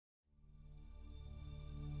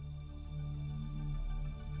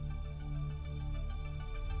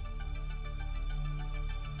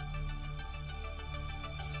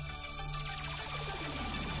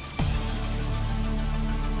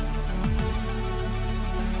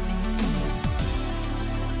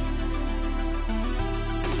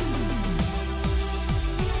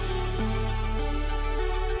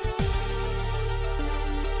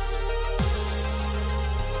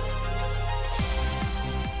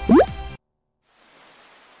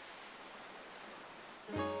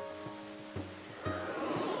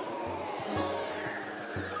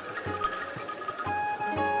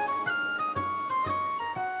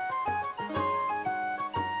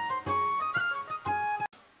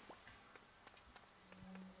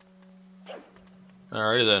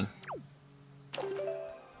Alrighty then.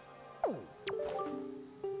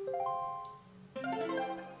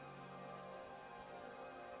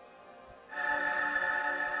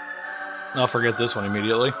 I'll forget this one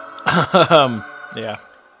immediately. Yeah.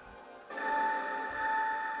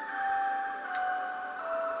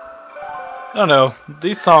 I don't know.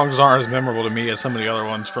 These songs aren't as memorable to me as some of the other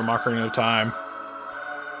ones from Ocarina of Time.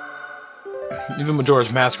 Even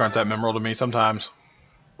Majora's Mask aren't that memorable to me sometimes.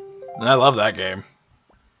 And I love that game.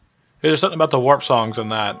 There's something about the warp songs in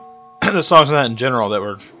that. The songs in that in general that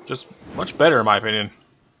were just much better in my opinion.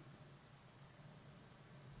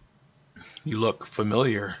 You look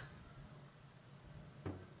familiar.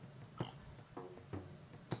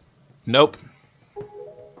 Nope.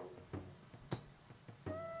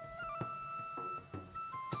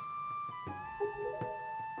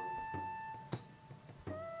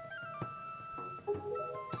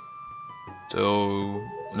 So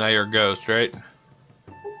now you're a ghost, right?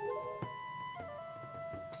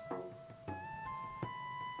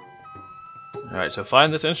 Alright, so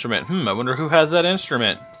find this instrument. I wonder who has that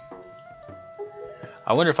instrument.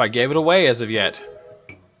 I wonder if I gave it away as of yet.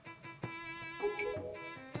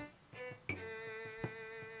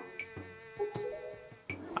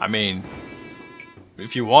 I mean,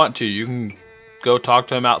 if you want to, you can go talk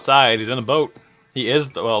to him outside. He's in a boat. He is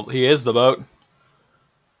the boat.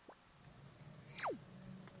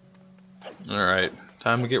 Alright,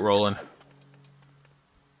 time to get rolling.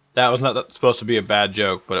 That was not supposed to be a bad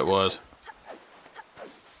joke, but it was.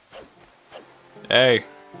 Hey,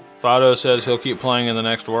 Fado says he'll keep playing in the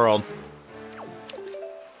next world.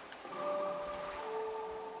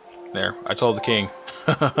 There, I told the king.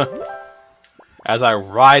 As I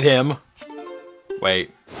ride him.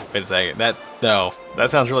 Wait a second. No, that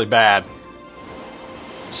sounds really bad.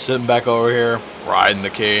 Sitting back over here, riding the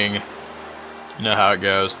king. You know how it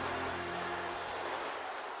goes.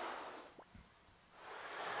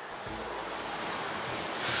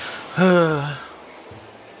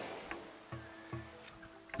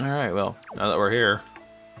 Alright, well, now that we're here,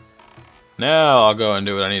 now I'll go and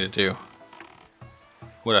do what I need to do.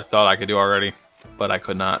 What I thought I could do already, but I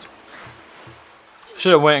could not.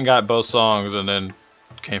 Should have went and got both songs and then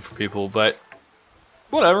came for people, but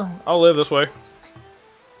whatever, I'll live this way.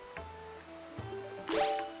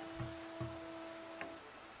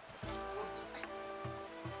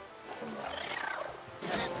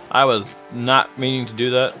 I was not meaning to do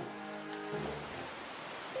that.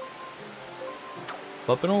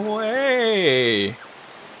 Flipping away.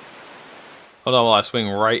 Hold on while I swing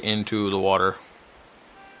right into the water.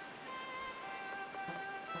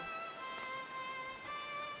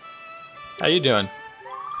 How you doing?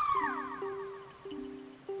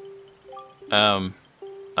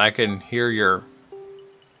 I can hear your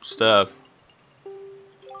stuff.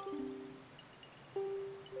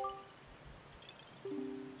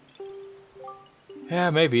 Yeah,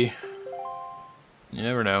 maybe. You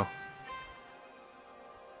never know.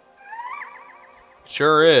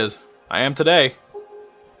 Sure is. I am today.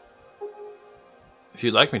 If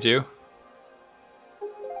you'd like me to.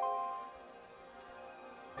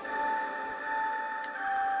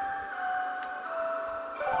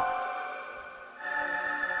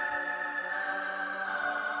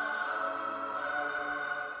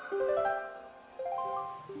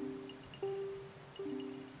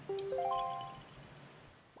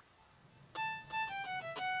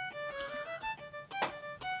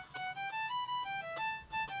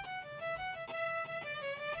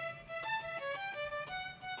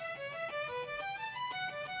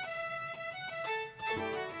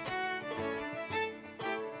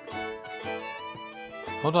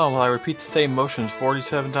 Hold on while I repeat the same motions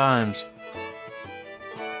 47 times.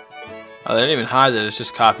 Oh, they didn't even hide it, it's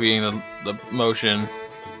just copying the motion.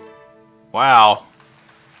 Wow.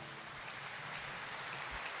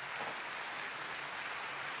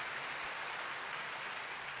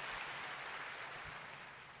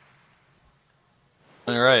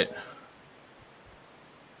 Alright.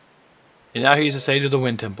 And now he's the Sage of the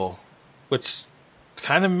Wind Temple. Which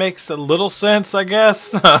kind of makes a little sense, I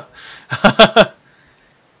guess.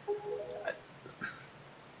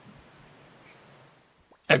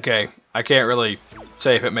 Okay, I can't really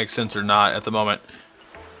say if it makes sense or not at the moment.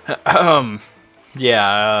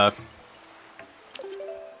 Yeah.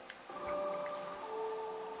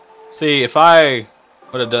 See, if I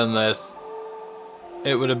would have done this,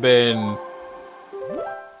 it would have been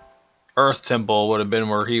Earth Temple would have been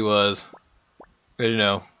where he was. You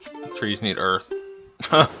know, trees need earth.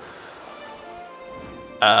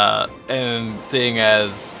 And seeing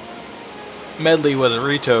as Medley was a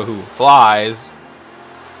Rito who flies,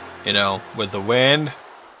 you know, with the wind.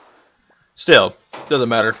 Still, Doesn't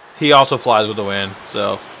matter. He also flies with the wind,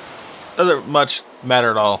 so doesn't much matter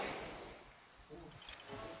at all.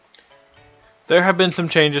 There have been some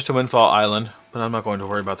changes to Windfall Island, but I'm not going to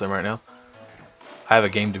worry about them right now. I have a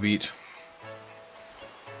game to beat.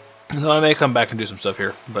 So I may come back and do some stuff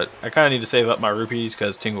here, but I kind of need to save up my rupees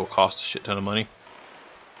because Tingle costs a shit ton of money.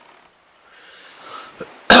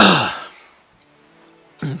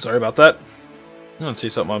 Sorry about that. Let's see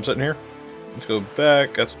something while I'm sitting here. Let's go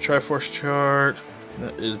back. That's a Triforce chart.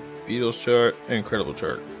 That is Beetle's chart. Incredible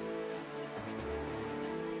chart.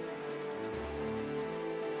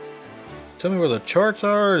 Tell me where the charts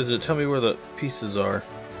are, or does it tell me where the pieces are?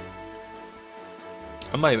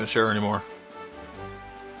 I'm not even sure anymore.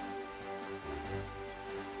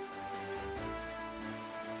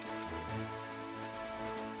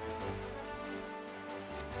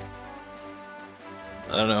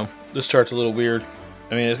 I don't know. This chart's a little weird.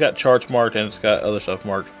 I mean, it's got charts marked and it's got other stuff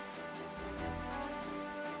marked.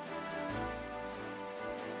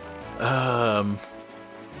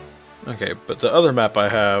 Okay, but the other map I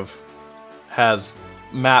have has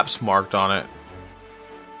maps marked on it.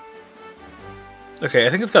 Okay, I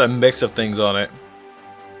think it's got a mix of things on it.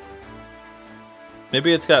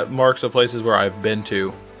 Maybe it's got marks of places where I've been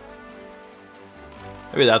to.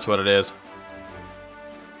 Maybe that's what it is.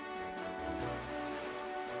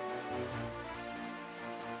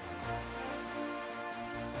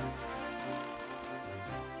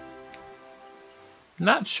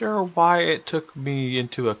 Not sure why it took me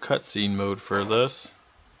into a cutscene mode for this.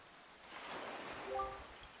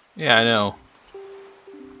 Yeah, I know.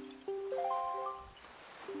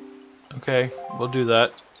 Okay, we'll do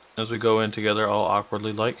that as we go in together, all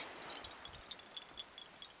awkwardly like.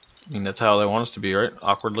 I mean, that's how they want us to be, right?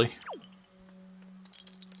 Awkwardly.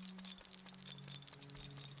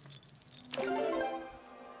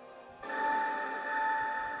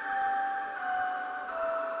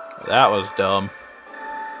 That was dumb.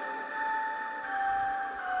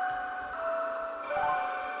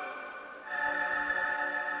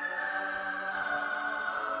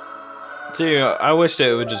 See, I wish that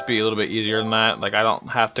it would just be a little bit easier than that. Like, I don't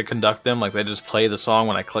have to conduct them. Like, they just play the song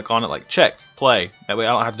when I click on it. Like, check, play. That way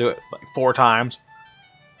I don't have to do it like 4 times.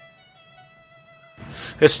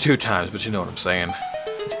 It's 2 times, but you know what I'm saying.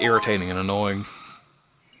 It's irritating and annoying.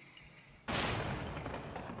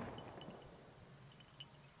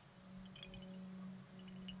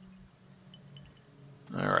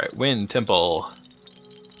 Alright, Wind Temple.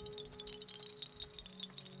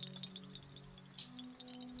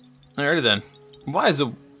 Alrighty then. Why is it...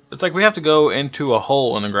 It's like we have to go into a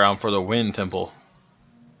hole in the ground for the Wind Temple.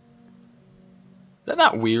 Is that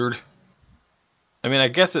not weird? I mean, I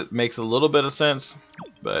guess it makes a little bit of sense,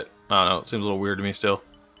 but I don't know, it seems a little weird to me still.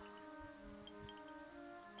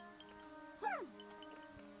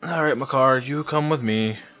 Alright, Makar, you come with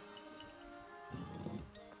me.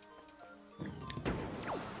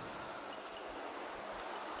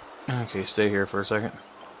 Okay, stay here for a second.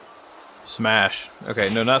 Smash.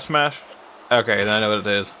 Okay, no, not smash. Okay, then I know what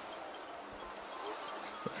it is.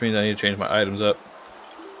 Which means I need to change my items up.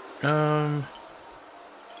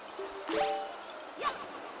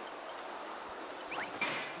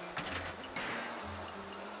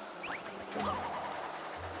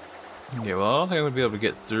 Yeah, well, I don't think I'm gonna be able to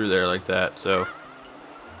get through there like that, so.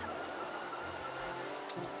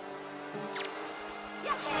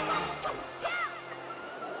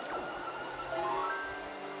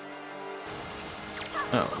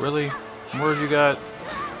 Oh, really? More have you got?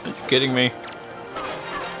 Are you kidding me?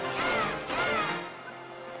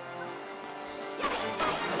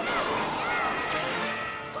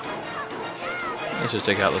 Let's just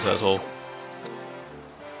take out this asshole.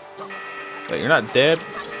 Wait, you're not dead?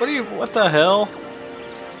 What the hell?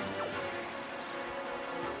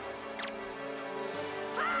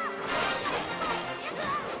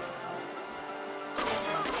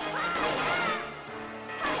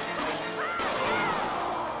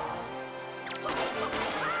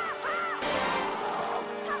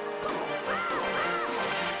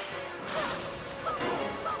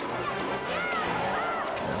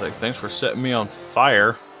 Like, thanks for setting me on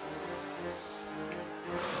fire.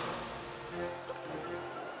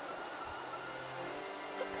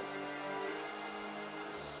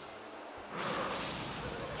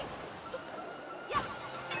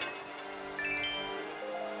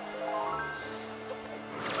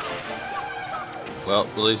 Well,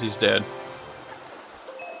 at least he's dead.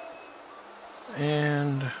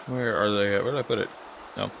 And where are they at? Where did I put it?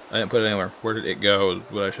 No, I didn't put it anywhere. Where did it go is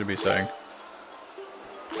what I should be saying.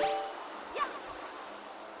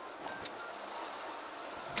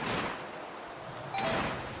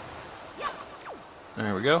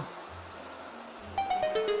 There we go.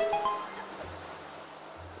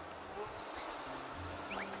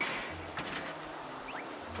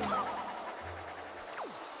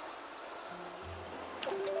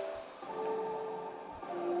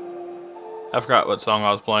 I forgot what song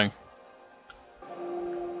I was playing.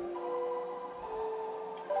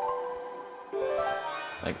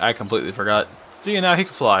 Like, I completely forgot. See, now he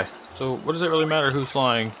can fly. So what does it really matter who's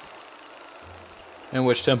flying? In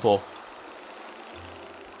which temple?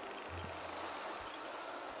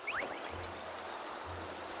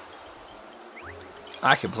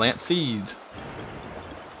 I can plant seeds.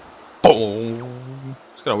 Boom!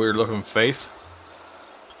 It's got a weird looking face.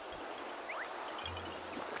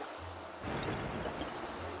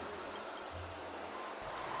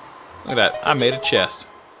 Look at that. I made a chest.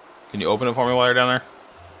 Can you open it for me while you're down there?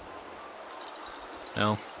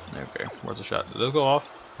 No? Okay. Where's the shot? Did those go off?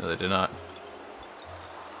 No, they did not.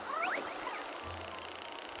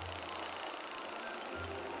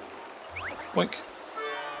 Boink.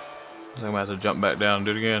 I think I'm going to have to jump back down and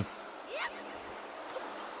do it again.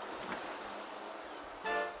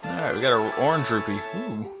 Alright, we got an orange rupee.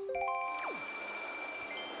 Ooh.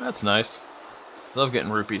 That's nice. Love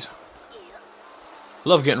getting rupees.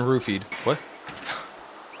 Love getting roofied. What?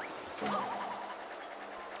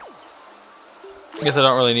 I guess I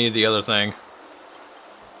don't really need the other thing.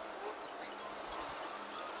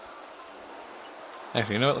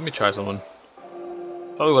 Actually, you know what? Let me try something.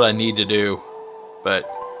 Probably what I need to do, but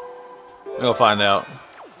we'll find out.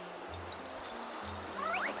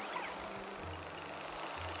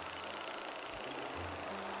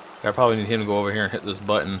 I probably need him to go over here and hit this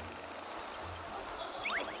button.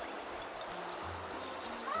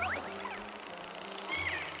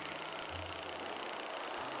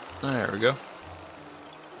 There we go.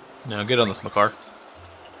 Now get on this, Makar.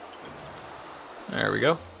 There we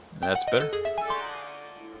go. That's better.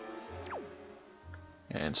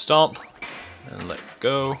 And stomp. And let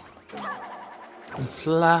go. And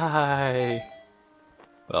fly.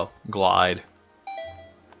 Well, glide.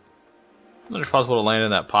 It's possible to land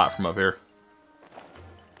in that pot from up here.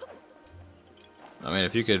 I mean,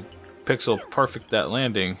 if you could pixel perfect that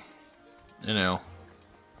landing, you know,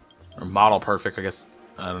 or model perfect, I guess,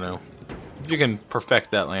 I don't know. If you can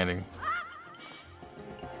perfect that landing.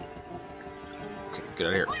 Okay, get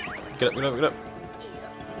out of here. Get up, get up, get up.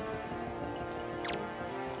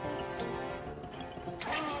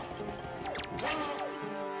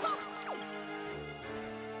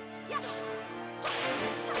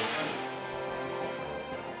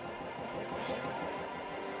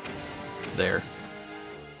 There.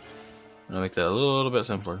 I'll make that a little bit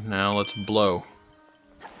simpler. Now let's blow.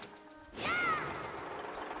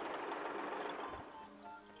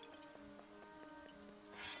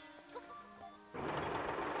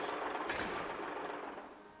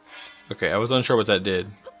 Okay, I was unsure what that did.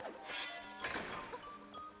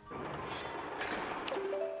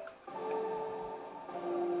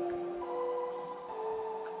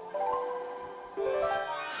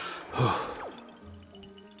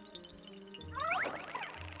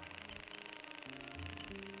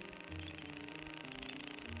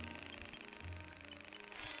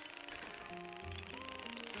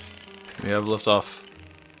 We have liftoff.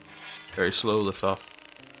 Very slow liftoff.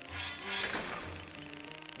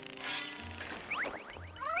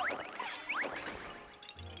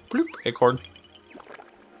 Bloop, acorn.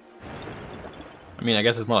 I mean, I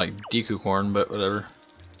guess it's more like Deku corn, but whatever.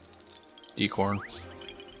 Decorn.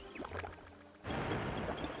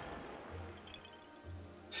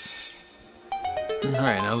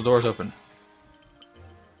 Alright, now the door's open.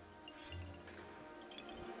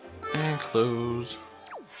 And close.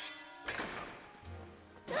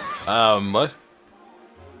 What?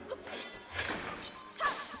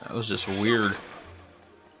 That was just weird.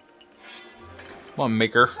 Come on,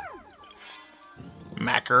 Maker.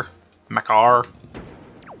 Macker. Makar.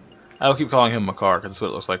 I'll keep calling him Makar, because that's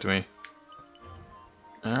what it looks like to me.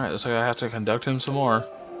 Alright, looks like I have to conduct him some more.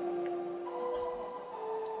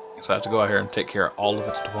 So I have to go out here and take care of all of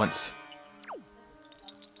it at once.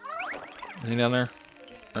 Anything down there?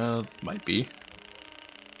 Might be.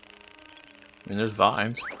 I mean, there's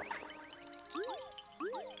vines.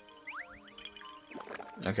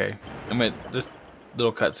 Okay, I mean, this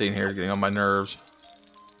little cutscene here is getting on my nerves.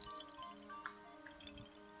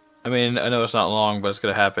 I mean, I know it's not long, but it's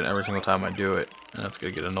gonna happen every single time I do it, and that's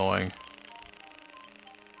gonna get annoying.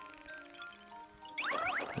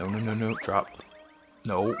 No, no, no, no, drop.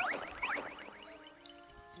 No. I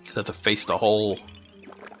have to face the hole.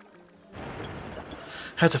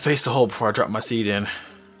 I have to face the hole before I drop my seed in.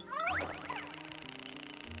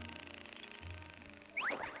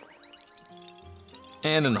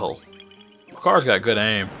 And in the hole. Makar's got good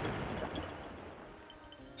aim.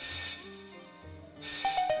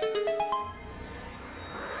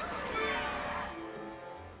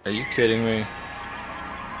 Are you kidding me?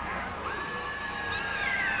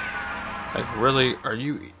 Like, really? Are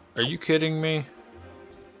you kidding me?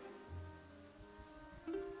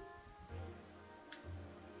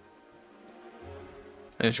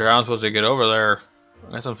 Ain't sure how I'm supposed to get over there.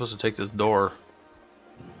 I guess I'm supposed to take this door.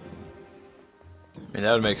 I mean,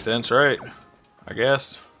 that would make sense, right? I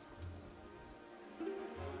guess.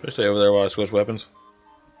 Should I stay over there while I switch weapons?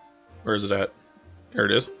 Where is it at? Here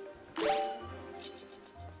it is.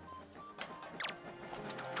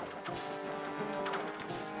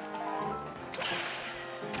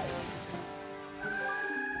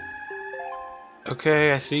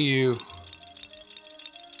 Okay, I see you.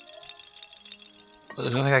 But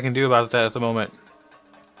there's nothing I can do about that at the moment.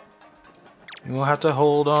 You'll have to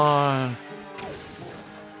hold on.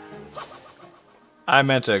 I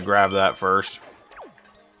meant to grab that first.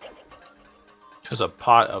 There's a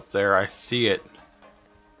pot up there. I see it.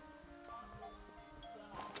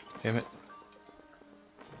 Damn it.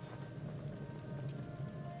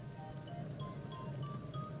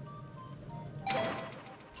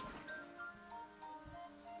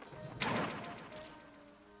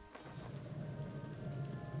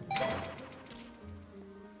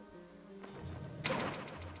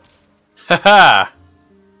 Haha!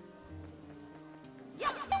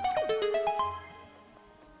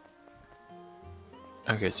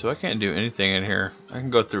 Okay, so I can't do anything in here. I can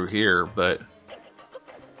go through here, but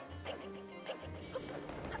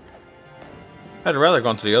I'd rather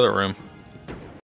go into the other room.